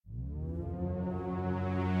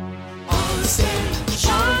stage,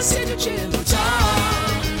 Sean Sigachillo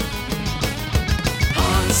time.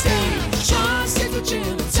 On stage, Sean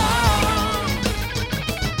Sigachillo time.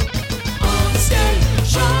 On stage,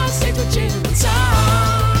 Sean Sigachillo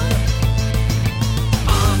time.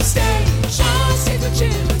 On stage, Sean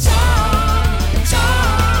Sigachillo time.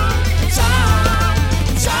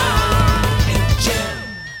 Time and chill.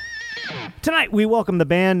 Tonight, we welcome the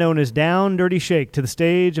band known as Down Dirty Shake to the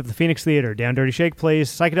stage of the Phoenix Theater. Down Dirty Shake plays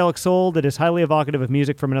psychedelic soul that is highly evocative of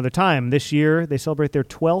music from another time. This year, they celebrate their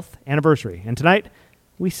 12th anniversary, and tonight,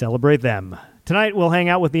 we celebrate them. Tonight, we'll hang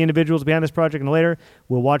out with the individuals behind this project, and later,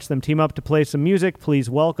 we'll watch them team up to play some music. Please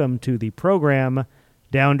welcome to the program,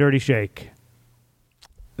 Down Dirty Shake.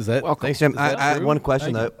 Is that Thanks, Jim. I one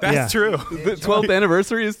question, though. That's true. the 12th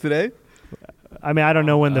anniversary is today? I mean, I don't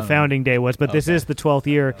know when the founding day was, but this is the 12th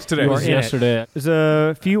year. today. You It are was in it. yesterday. There's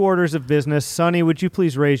a few orders of business. Sonny, would you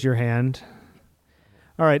please raise your hand?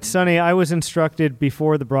 All right, Sonny, I was instructed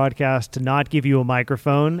before the broadcast to not give you a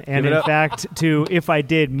microphone, and Give it in up. fact, if I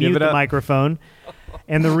did, mute it the up. microphone.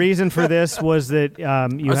 And the reason for this was that you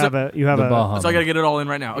have a So I gotta get it all in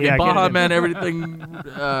right now. Okay, Yeah, get it Baja in. Man, everything.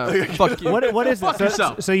 Fuck you. What is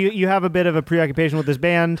it? So you have a bit of a preoccupation with this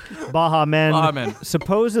band, Baja Men. Baja Men.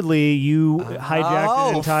 Supposedly you hijacked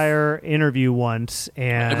an entire interview once,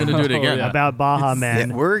 and I'm gonna do it again. about Baja Men.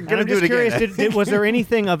 Yeah, we're gonna And do I'm it just again. curious, was there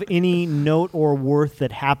anything of any note or worth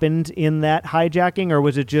that happened in that hijacking, or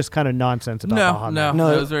was it just kind of nonsense about Baja No, Men? no,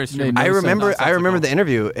 that was very strange. I remember Nonsensical. the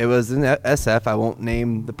interview. It was in SF. I won't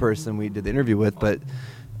name the person we did the interview with, but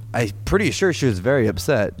I'm pretty sure she was very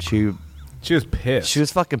upset. She was pissed.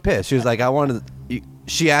 was fucking pissed. She was like,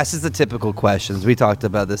 she asked us the typical questions. We talked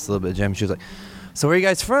about this a little bit, Jim. She was like, so where are you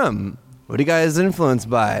guys from? What are you guys influenced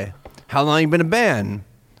by? How long you been a band?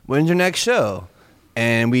 When's your next show?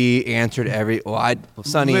 And we answered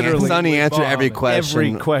Sonny answered every question.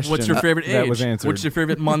 Every question. What's your favorite age? That was answered. What's your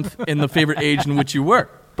favorite month and the favorite age in which you were?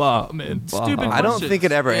 Man, stupid. I don't questions, think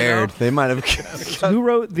it ever you know? aired. They might have. Who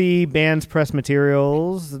wrote the band's press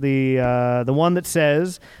materials? The one that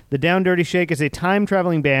says, "The Down Dirty Shake is a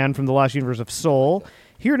time-traveling band from the lost universe of soul,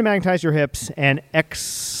 here to magnetize your hips and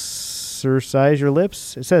exercise your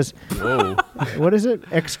lips." It says, Whoa. what is it?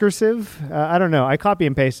 Excursive? I don't know. I copy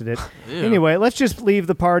and pasted it. Ew. Anyway, let's just leave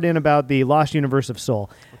the part in about the lost universe of soul.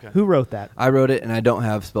 Who wrote that? I wrote it, and I don't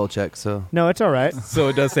have spell check, so. No, it's all right. So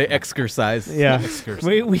it does say exercise. Yeah,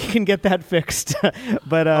 we can get that fixed.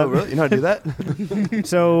 But Oh, really? You know how to do that?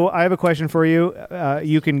 So I have a question for you.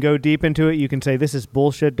 You can go deep into it. You can say, this is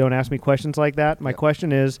bullshit. Don't ask me questions like that. My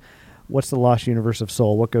question is, what's the lost universe of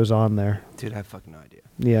soul? What goes on there? Dude, I have fucking no idea.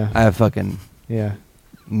 Yeah. I have fucking Yeah.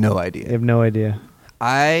 no I idea. have no idea.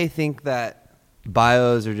 I think that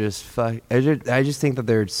bios are just I just think that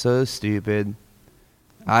they're so stupid.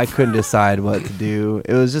 I couldn't decide what to do.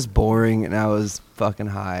 It was just boring, and I was fucking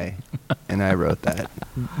high, and I wrote that.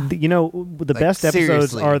 You know, the Like, best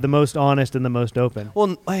episodes seriously. are the most honest and the most open.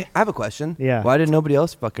 Well, I have a question. Yeah. Why did nobody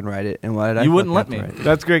else fucking write it, and why did I? You wouldn't fucking let have to me. write it?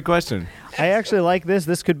 That's a great question. I actually like this.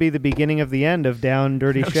 This could be the beginning of the end of Down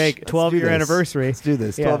Dirty Shake, 12-year this. anniversary. Let's do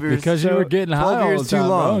this. Yeah. 12 years. Because you So, were getting 12 high all years the too time,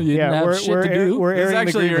 long. bro. You didn't have shit to do. We're This is airing the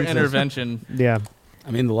actually your grievances. intervention. Yeah. I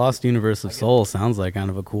mean, the Lost Universe of Soul sounds like kind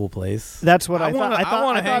of a cool place. That's what I I thought. wanna- I I thought,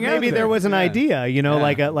 wanna I thought hang out maybe there there. was an Yeah. idea, you know,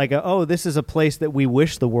 Yeah. like a oh, this is a place that we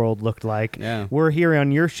wish the world looked like. Yeah. We're here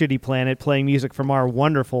on your shitty planet playing music from our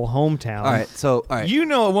wonderful hometown. All right. So, all right. You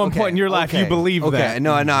know at one Okay, point in your life you believe okay. that.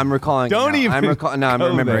 No, I'm recalling. Don't it now. even I'm go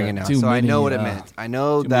remembering there. it now. Too So I many, know what it meant. I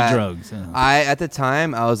know too many that drugs, yeah. at the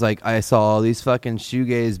time I was like, I saw all these fucking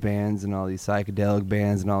shoegaze bands and all these psychedelic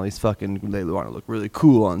bands and all these fucking, they want to look really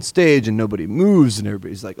cool on stage and nobody moves and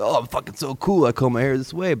everybody's like, oh, I'm fucking so cool. I comb my hair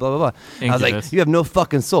this way, blah blah blah. I was like, Incubus. you have no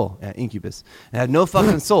fucking soul. Yeah, Incubus. I have no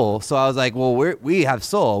fucking soul. So I was like, well, we have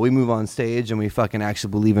soul. We move on stage and we fucking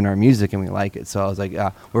actually believe in our music and we like it. So I was like,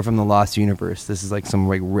 we're from the Lost Universe. This is like some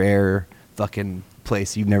like rare fucking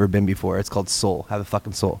place you've never been before. It's called Soul. Have a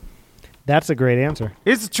fucking soul. That's a great answer.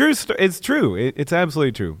 It's true. It's true. It's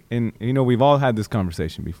absolutely true. And you know, we've all had this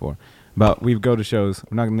conversation before. But we go to shows.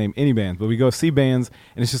 We're not gonna name any bands, but we go see bands,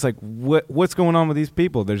 and it's just like, what's going on with these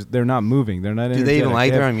people? They're not moving. They're not. Do they even energetic.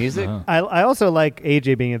 like They their have- own music? I also like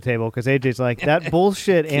AJ being at the table because AJ's like, that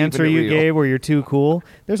bullshit answer it you real. gave where you're too cool,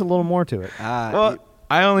 there's a little more to it. Well,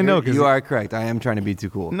 I only know because you are correct. I am trying to be too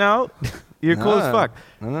cool. No, you're cool as No. fuck.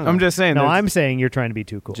 No. I'm just saying. No, there's- I'm saying you're trying to be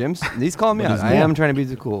too cool. Jim's, he's calling me out. he's I not. am trying to be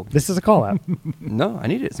too cool. This is a call out. No, I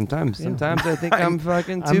need it sometimes. Yeah. Sometimes I think I'm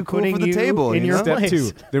fucking I'm too cool putting for the you table. in you your know? Step place.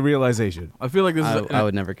 2, the realization. I feel like this is I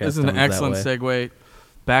would never catch this is an stones that excellent way. segue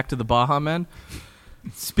back to the Baja Men.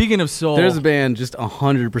 Speaking of soul, There's a band just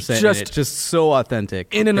 100% in Just- it, just so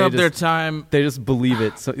authentic. in and They of their just- time. They just believe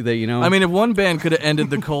it. So they, you know. I mean, if one band could have ended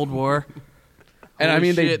the Cold War. And I holy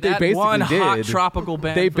mean, they shit, they that basically one did. hot tropical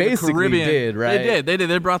band. They from the basically Caribbean. did, right? They did.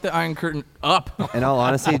 They brought the Iron Curtain up. In all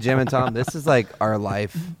honesty, Jim and Tom, this is like our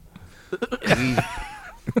life. We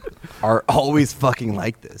are always fucking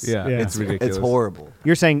like this. Yeah, Yeah. it's ridiculous. It's horrible.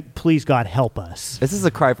 You're saying, please God, help us. This is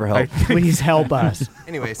a cry for help. Please help us.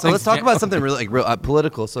 Anyway, so let's talk about something really real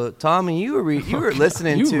political. So, Tom, you were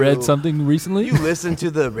listening You to read something recently? You listened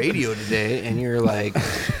to the radio today, and you're like,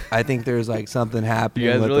 I think there's like something happening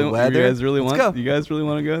You guys with really, the weather. you guys really Let's want? go. You guys really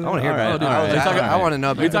want to go? I want to hear about it. dude, All right. are you talking- I want to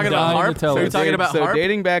know. Are you talking about Dying to harp? tell Are you us. talking about so harp?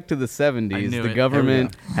 dating back to the I 70s, knew the it.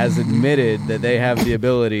 government has admitted that they have the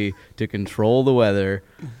ability to control the weather,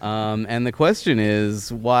 and the question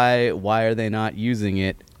is why are they not using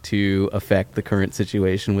it to affect the current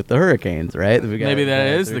situation with the hurricanes? Right? Maybe that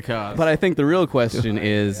is the cause. But I think the real question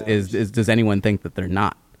is does anyone think that they're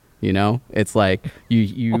not? You know, it's like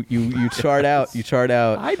you chart out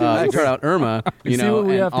Irma, you see know, what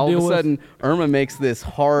we and have to all of deal a with? sudden Irma makes this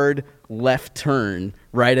hard left turn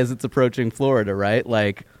right as it's approaching Florida, right?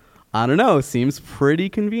 Like, I don't know, seems pretty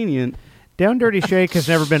convenient. Down Dirty Shake has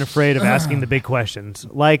never been afraid of asking the big questions,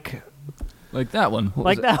 like Like that one. What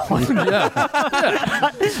like was that one.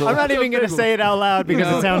 Yeah. I'm not even going to say it out loud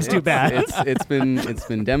because it sounds too bad. It's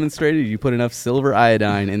been demonstrated. You put enough silver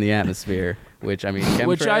iodine in the atmosphere, which I mean,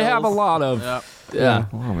 Which I have a chemtrails- lot of. Yeah.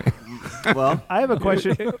 Yeah. Well, I have a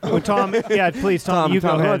question. Tom, yeah, please, Tom, you go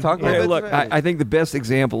Tom, you wanna ahead. talk about Hey, it? look, I think the best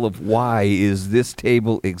example of why is this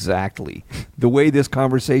table exactly. The way this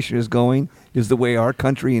conversation is going is the way our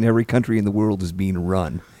country and every country in the world is being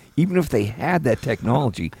run. Even if they had that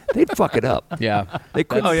technology, they'd fuck it up. Yeah, They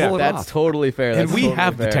couldn't pull it that's off. totally fair. And That's we totally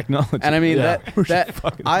have the fair. technology. And I mean Yeah.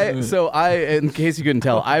 in case you couldn't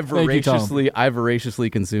tell, I've Thank you, Tom. voraciously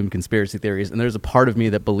consumed conspiracy theories, and there's a part of me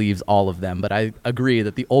that believes all of them. But I agree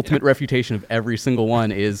that the ultimate refutation of every single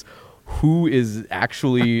one is who is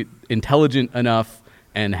actually intelligent enough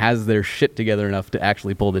and has their shit together enough to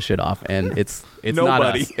actually pull this shit off. And it's not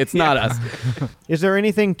Nobody. us. It's not us. Is there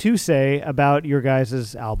anything to say about your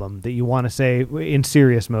guys' album that you want to say in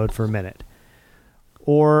serious mode for a minute?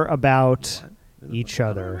 Or about each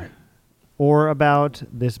other? Or about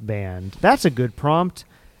this band? That's a good prompt.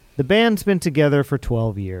 The band's been together for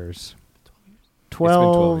 12 years.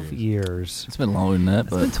 12 years. It's been longer than that,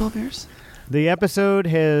 but 12 years. The episode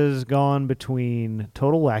has gone between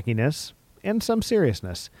total wackiness and some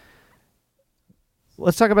seriousness.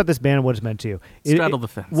 Let's talk about this band and what it's meant to you. Straddle the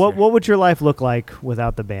fence What here. would your life look like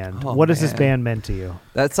without the band? Oh, what has this man. band meant to you?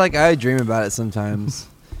 That's like I dream about it sometimes.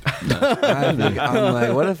 I'm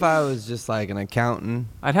like, what if I was just like an accountant?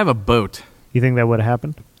 I'd have a boat. You think that would have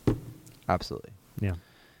happened? Absolutely. Yeah.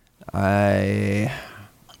 I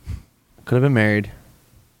could have been married.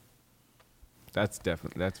 That's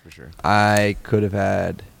for sure. I could have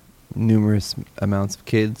had numerous amounts of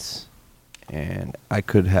kids, and I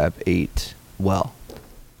could have ate well,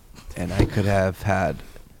 and I could have had.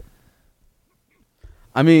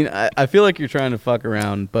 I mean, I feel like you're trying to fuck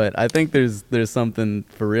around, but I think there's something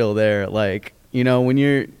for real there. Like, you know, when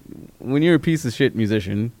you're a piece of shit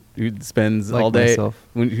musician who spends Like all day myself.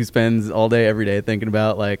 who spends all day every day thinking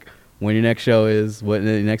about like when your next show is, what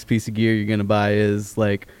the next piece of gear you're gonna buy is,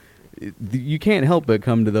 like, you can't help but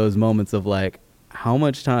come to those moments of like, how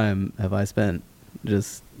much time have I spent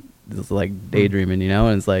just like daydreaming, you know?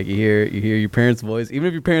 And it's like you hear your parents' voice, even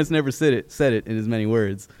if your parents never said it in as many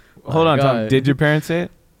words. Hold on, Tom. God. Did your parents say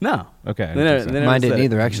it? No. Okay. They never Mine said didn't it.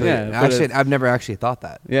 either. Actually, Yeah, but actually, it's- I've never actually thought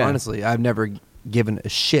that. Yeah. Honestly, I've never given a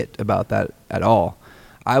shit about that at all.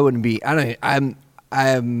 I wouldn't be.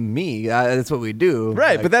 I'm me. That's what we do.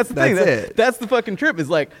 Right, Like, but that's the thing. That's it. That's the fucking trip. Is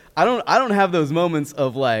like I don't have those moments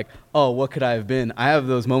of like, oh, what could I have been? I have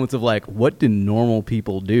those moments of like, what do normal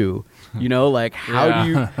people do? You know, like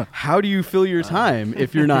how do you fill your time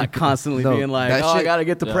if you're not constantly No, being like, that oh, I shit- gotta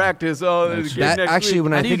get to practice. Oh, there's a gig That next actually, week.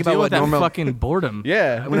 when How I do you think about deal what with that normal, fucking boredom?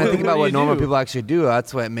 Yeah, when I think about do what you normal do? people actually do,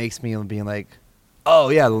 that's what makes me being like, oh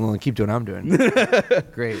yeah, well, keep doing what I'm doing.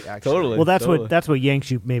 Great, actually. Totally. Well, that's Totally. what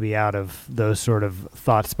yanks you maybe out of those sort of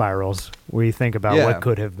thought spirals where you think about Yeah. what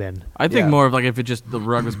could have been. I think Yeah. more of like if it just the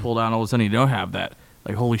rug was pulled out, all of a sudden you don't have that.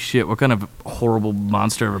 Like, holy shit, what kind of horrible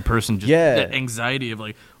monster of a person? Just Yeah. that anxiety of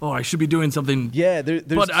like, oh, I should be doing something, Yeah, there's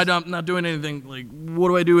but I'm not doing anything. Like, what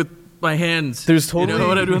do I do with my hands? There's you totally- know,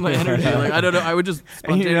 what do I do with my energy? Like, I don't know. I would just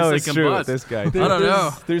spontaneously You know it's true with combust. this guy. I don't know.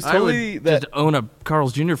 there's I totally would that- just own a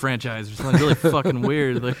Carl's Jr. franchise or something really fucking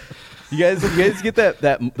weird. Like, You guys get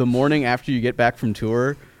that the morning after you get back from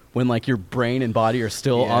tour when like your brain and body are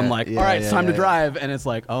still Yeah, on like, yeah, all right, it's yeah, time to yeah. drive, and it's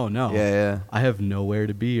like, oh no, Yeah. I have nowhere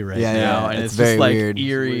to be right Yeah, now, yeah, and it's it's very just like weird.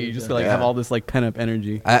 eerie. You just like Yeah. have all this like pent up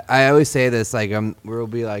energy. I always say this, like, we'll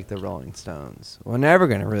be like the Rolling Stones. We're never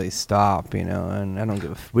gonna really stop, you know. And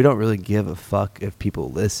we don't really give a fuck if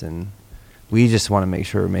people listen. We just want to make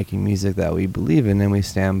sure we're making music that we believe in and we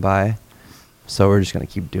stand by. So we're just gonna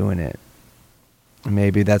keep doing it. And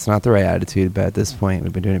maybe that's not the right attitude, but at this point,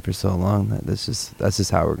 we've been doing it for so long that that's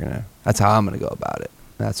just how that's how I'm gonna go about it.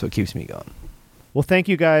 That's what keeps me going. Well, thank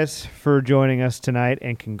you guys for joining us tonight,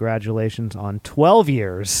 and congratulations on 12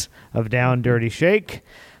 years of Down Dirty Shake.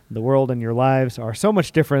 The world and your lives are so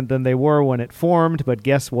much different than they were when it formed, but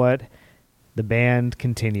guess what? The band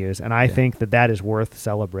continues, and I think that is worth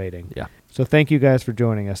celebrating. Yeah. So thank you guys for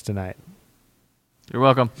joining us tonight. You're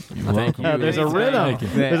welcome. Thank you. There's a rhythm. Thank you.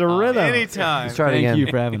 There's a rhythm. Anytime. Let's try it Thank again. you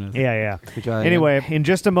for having us. Yeah. Good job. Anyway, in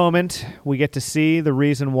just a moment, we get to see the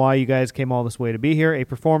reason why you guys came all this way to be here. A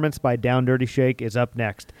performance by Down Dirty Shake is up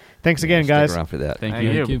next. Thanks again, guys. Stick around for that. Thank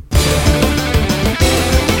Thank you. you.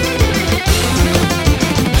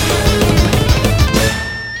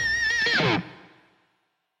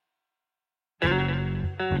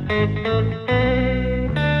 Thank you.